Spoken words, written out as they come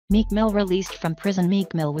Meek Mill released from prison.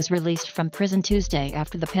 Meek Mill was released from prison Tuesday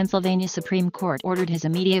after the Pennsylvania Supreme Court ordered his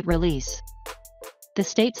immediate release. The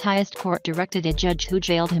state's highest court directed a judge who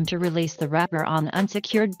jailed him to release the rapper on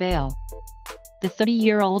unsecured bail. The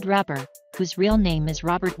 30-year-old rapper, whose real name is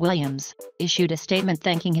Robert Williams, issued a statement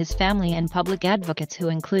thanking his family and public advocates who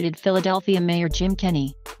included Philadelphia Mayor Jim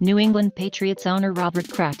Kenney, New England Patriots owner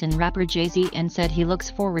Robert Kraft and rapper Jay-Z, and said he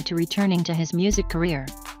looks forward to returning to his music career.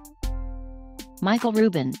 Michael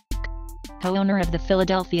Rubin, co-owner of the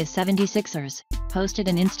Philadelphia 76ers, posted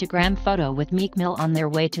an Instagram photo with Meek Mill on their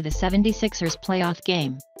way to the 76ers playoff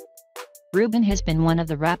game. Rubin has been one of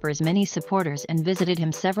the rapper's many supporters and visited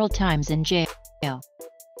him several times in jail.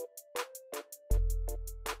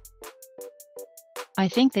 I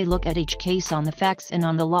think they look at each case on the facts and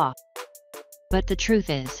on the law. But the truth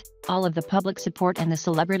is, all of the public support and the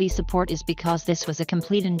celebrity support is because this was a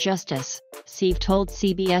complete injustice, Siev told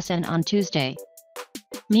CBSN on Tuesday.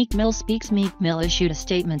 Meek Mill speaks. Meek Mill issued a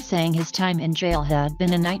statement saying his time in jail had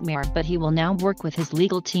been a nightmare, but he will now work with his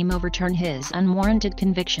legal team overturn his unwarranted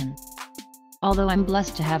conviction. Although I'm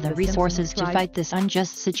blessed to have the resources to fight this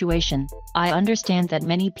unjust situation, I understand that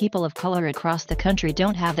many people of color across the country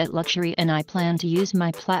don't have that luxury, and I plan to use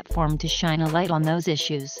my platform to shine a light on those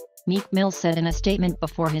issues, Meek Mill said in a statement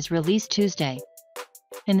before his release Tuesday.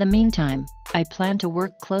 In the meantime, I plan to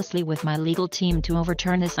work closely with my legal team to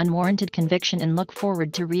overturn this unwarranted conviction and look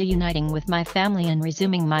forward to reuniting with my family and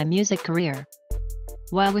resuming my music career.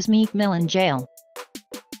 Why was Meek Mill in jail?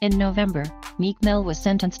 In November, Meek Mill was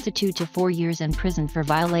sentenced to 2 to 4 years in prison for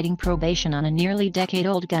violating probation on a nearly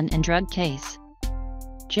decade-old gun and drug case.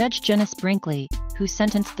 Judge Janice Brinkley, who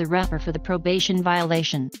sentenced the rapper for the probation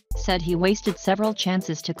violation, said he wasted several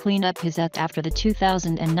chances to clean up his act after the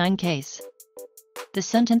 2009 case. The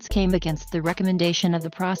sentence came against the recommendation of the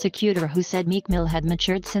prosecutor, who said Meek Mill had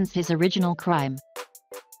matured since his original crime.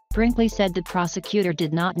 Brinkley said the prosecutor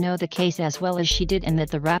did not know the case as well as she did and that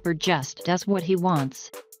the rapper just does what he wants.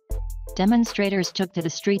 Demonstrators took to the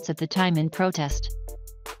streets at the time in protest.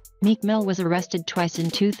 Meek Mill was arrested twice in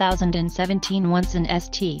 2017, once in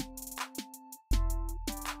St.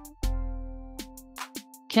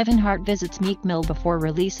 Kevin Hart visits Meek Mill before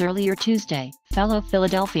release earlier Tuesday. Fellow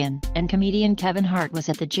Philadelphian and comedian Kevin Hart was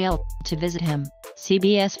at the jail to visit him,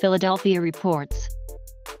 CBS Philadelphia reports.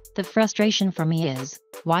 The frustration for me is,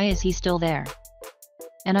 why is he still there?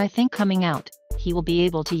 And I think coming out, he will be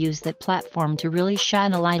able to use that platform to really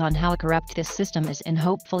shine a light on how corrupt this system is, and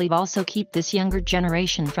hopefully also keep this younger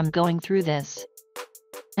generation from going through this.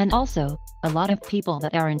 And also, a lot of people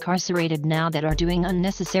that are incarcerated now that are doing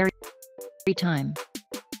unnecessary time.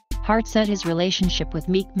 Hart said his relationship with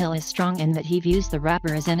Meek Mill is strong and that he views the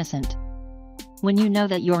rapper as innocent. When you know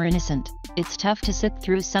that you're innocent, it's tough to sit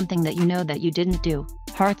through something that you know that you didn't do,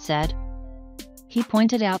 Hart said. He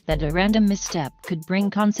pointed out that a random misstep could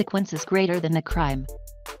bring consequences greater than the crime.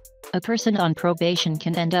 A person on probation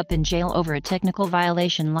can end up in jail over a technical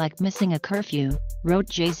violation like missing a curfew, wrote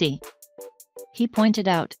Jay-Z. He pointed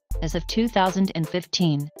out, as of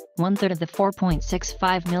 2015, 1/3 of the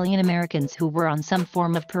 4.65 million Americans who were on some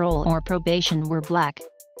form of parole or probation were Black.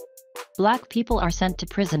 Black people are sent to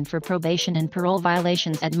prison for probation and parole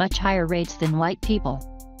violations at much higher rates than white people.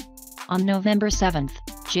 On November 7,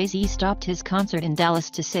 Jay-Z stopped his concert in Dallas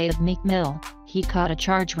to say of Meek Mill, he caught a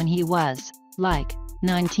charge when he was,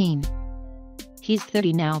 19. He's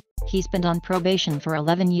 30 now, he's been on probation for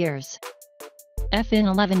 11 years. In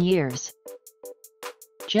 11 years.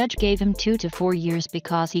 Judge gave him 2 to 4 years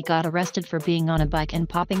because he got arrested for being on a bike and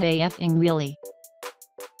popping a effing wheelie.